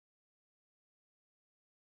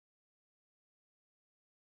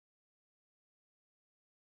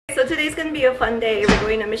so today's gonna be a fun day. We're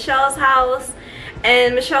going to Michelle's house,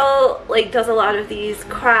 and Michelle like does a lot of these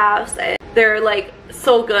crafts, and they're like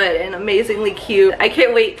so good and amazingly cute. I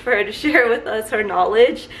can't wait for her to share with us her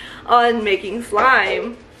knowledge on making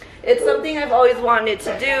slime. It's something I've always wanted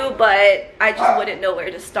to do, but I just wouldn't know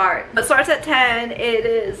where to start. It starts at 10. It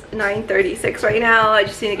is 9:36 right now. I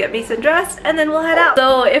just need to get Mason dressed and then we'll head out.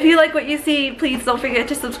 So if you like what you see, please don't forget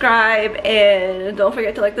to subscribe and don't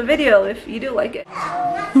forget to like the video if you do like it.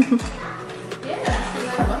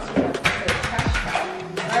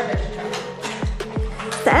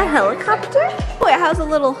 Is that a helicopter? Oh, it has a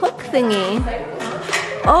little hook thingy.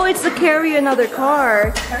 Oh, it's to carry another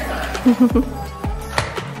car.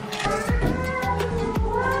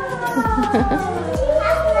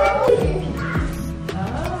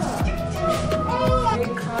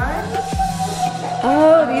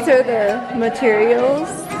 Oh, these are the materials.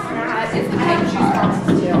 Thank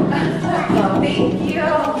you.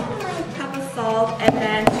 Cup of salt and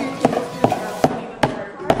then 2 tablespoons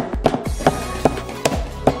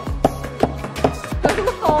of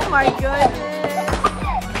oh my goodness.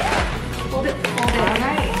 Hold it.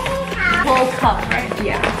 Alright. Whole cup, right?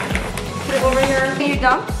 Yeah. Put it over here. Can you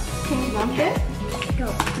dump? Can you dump it?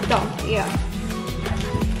 Dump, yeah.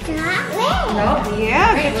 No?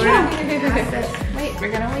 Yeah, good job. Wait,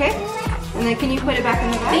 we're gonna wait. Okay. And then can you put it back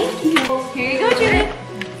in the bag? Thank you. Here you go, Judith.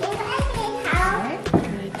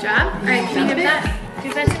 Good job. Alright, can you give that?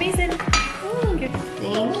 Give that to Mason. Good.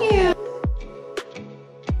 Thank you.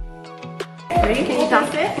 Ready? Can you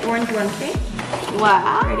dump it? Orange one, okay?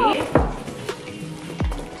 Wow. Ready?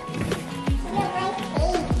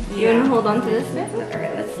 You want to hold on to this?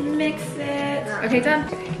 Alright, let's mix it. Okay, done.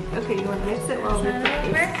 Okay, you want to mix it while we put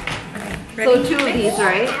these? Ready? So 2 of these,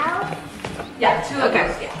 right? Yeah, 2 of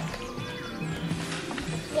those, yeah.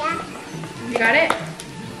 Yeah. You got it?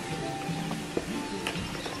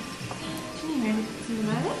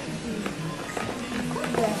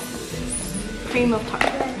 Cream of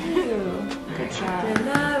tartar. Good job. And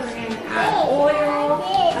then we're going to add oil.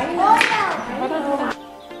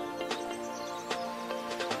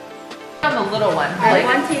 On the little one. Like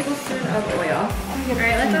 1 tablespoon of oil.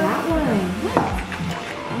 Alright, let's go.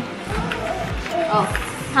 Oh,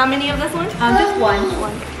 how many of this one? Just one.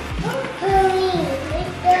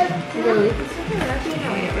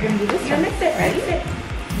 We're gonna do this. You're gonna mix it. Ready?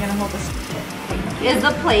 I'm gonna hold this. Is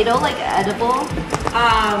the Play-Doh like edible?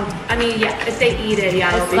 I mean, yeah, if they eat it,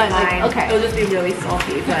 yeah, it'll be like, fine. okay. It'll just be really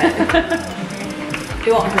salty, but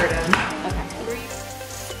it won't hurt them. Okay.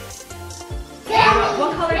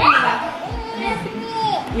 What color do you want?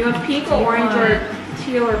 You want pink or orange or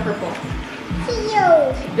teal or purple?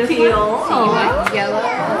 Teal. Teal. So you want yellow?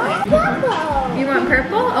 Purple. You want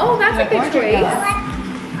purple? Oh, that's a good choice. A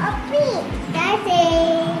pink. That's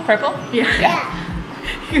it. Purple? Yeah.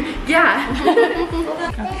 Yeah.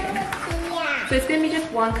 So it's gonna be just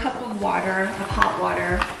 1 cup of water, of hot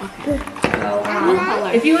water. Okay. So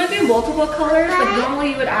if you want to do multiple colors, like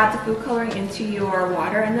normally you would add the food coloring into your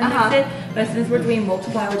water and then mix it. But since we're doing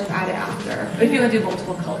multiple, I would just add it after. If you want to do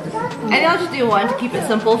multiple colors. And I'll just do 1 to keep it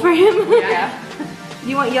simple for him. Yeah.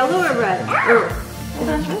 You want yellow or red? Or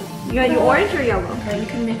you want orange or yellow? Okay, you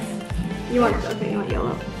can mix. You want okay. You want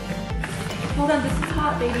yellow. Hold on, this is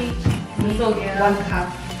hot, baby. This will 1 cup.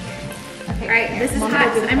 Okay. Alright, this is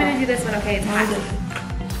hot. So I'm gonna do this one, okay? It's hot.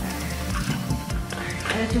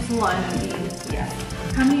 And it's just 1 of these. Yeah.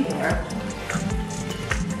 How many more?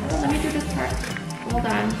 Oh, let me do this part. Hold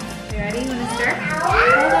on. You ready? You wanna stir?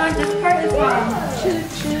 Hold on, this part is wrong.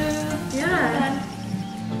 Choo-choo. Yeah.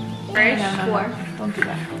 Alright, No. Don't do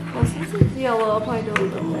that. Well, since it's yellow, I'll probably do a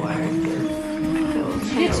little more.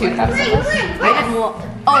 You did 2 cups of this? I did 1.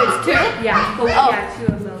 Oh, it's 2? Yeah. Oh. Yeah, 2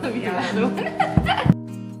 of those. Let me do Yeah. that one.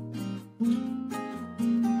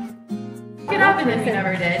 Get up in this you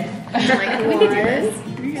never did. Like, we could do this.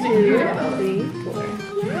 2, 3, 4.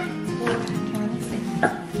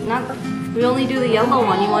 Not. We only do the yellow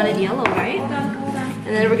one. You wanted yellow, right? Hold on.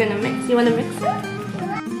 And then we're gonna mix. You wanna mix it?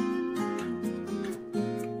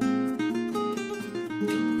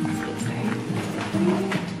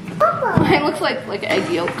 Mine looks like egg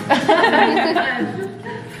yolk.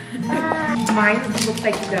 Mine looks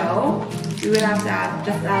like dough. We would have to add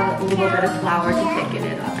a little bit of flour to thicken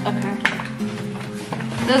it up. Okay.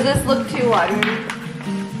 Does this look too watery?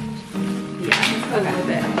 Yeah, just a little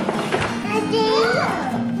bit. Thank you.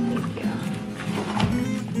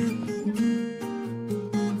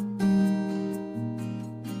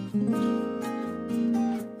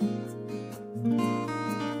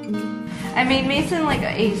 I made Mason like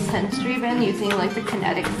a sensory bin using like the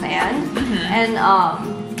kinetic sand,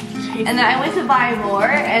 and then I went to buy more,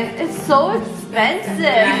 and it's so expensive. expensive.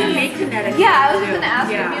 You can make kinetic. Yeah, I was gonna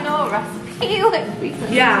ask if you know a recipe. Like,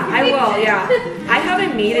 yeah, I will. Yeah, I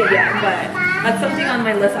haven't made it yet, but that's something on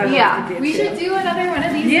my list I would like to do. We should do another one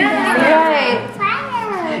of these. Yeah,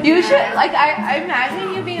 right. You should like. I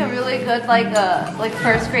imagine you being a really good like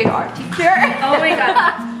first grade art teacher. Oh my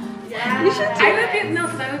god. Yeah. You should do I would be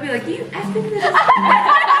because I would be like you.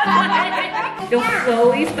 It'll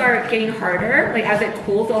slowly start getting harder. Like as it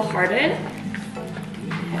cools, it'll harden.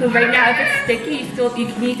 Because right now, if it's sticky, you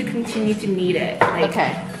need to continue to knead it. Like,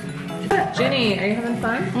 okay. Junie, are you having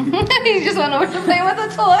fun? You just went over to play with the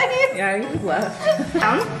toys. Yeah, you just left.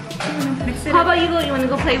 Down? How about you go? You want to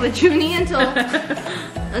go play with Junie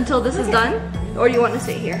until this is done, or do you want to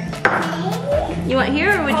stay here? You want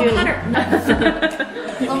here or with Junie?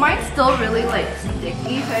 Well, mine's still really like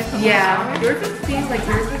sticky. So I put yours is seems like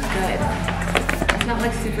yours is good. It's not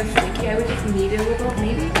like super sticky. I would just knead it a little.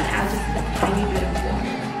 Maybe even add just a tiny bit of water.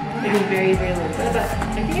 Maybe very, very little bit, but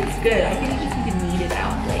I think it's good. I think you just need to knead it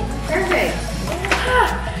out. Like Perfect.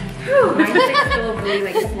 Mine's like still really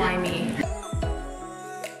like slimy.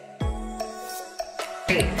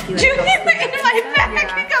 Junie, put it in my bag.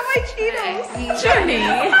 I got my Cheetos. Junie.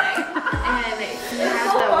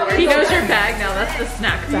 He knows your bag now. That's the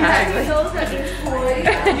snack bag.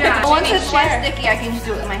 Once it's less sticky, I can just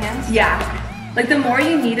do it with my hands. Yeah. Like the more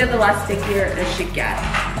you knead it, the less stickier it should get.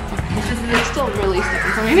 It's still really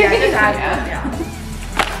sticky. So maybe Yeah, just add one,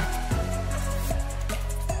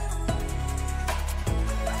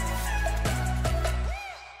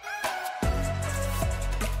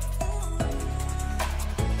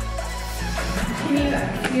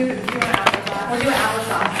 You want applesauce? We'll do an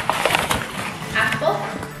applesauce. Apple?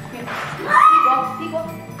 People.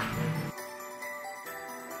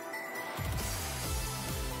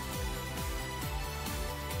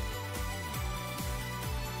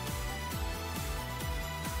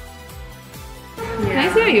 Can I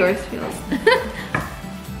see how yours feels?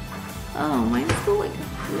 Oh, mine's still like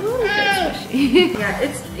really bit squishy. Yeah,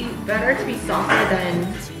 it's better to be softer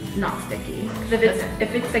than not sticky. If it's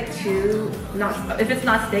like if it's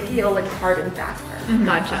not sticky, it'll like harden faster.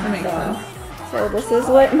 Gotcha. That makes sense. So this is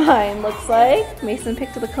what mine looks like. Mason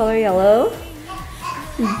picked the color yellow.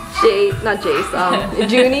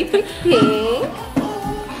 Junie picked pink.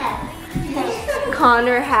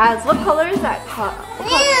 Connor has, what color is that?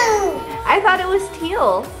 I thought it was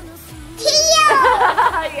teal. Teal.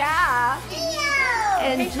 Yeah. Teal.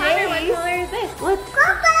 And Jace. Connor, what color is this? What's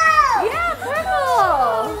Purple. Yeah,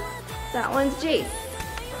 purple. That one's Jace.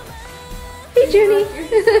 Hey, Junie.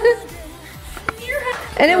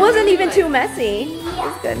 And it wasn't even too messy. It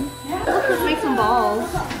was good. Look, let's make some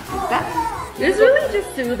balls. Like that. It's really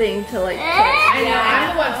just soothing to like play. I know,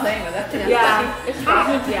 I'm the one playing with it. Yeah. It's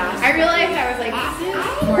fun. Yeah. I realized I was like, this is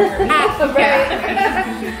more for me.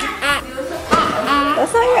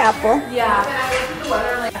 That's not your apple. Yeah.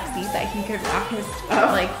 Seat that he could rock his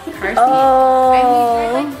like car seat. Oh.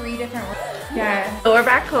 And he tried like 3 different ones. Yeah. So we're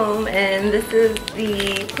back home and this is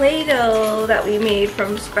the Play-Doh that we made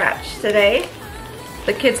from scratch today.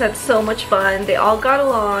 The kids had so much fun. They all got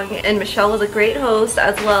along and Michelle was a great host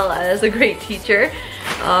as well as a great teacher.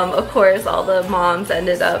 Of course, all the moms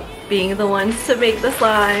ended up being the ones to make the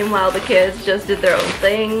slime while the kids just did their own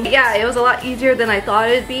thing. Yeah, it was a lot easier than I thought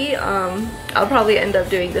it'd be. I'll probably end up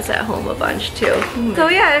doing this at home a bunch too. So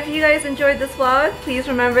yeah, if you guys enjoyed this vlog, please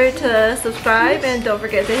remember to subscribe and don't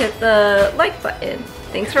forget to hit the like button.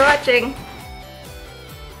 Thanks for watching.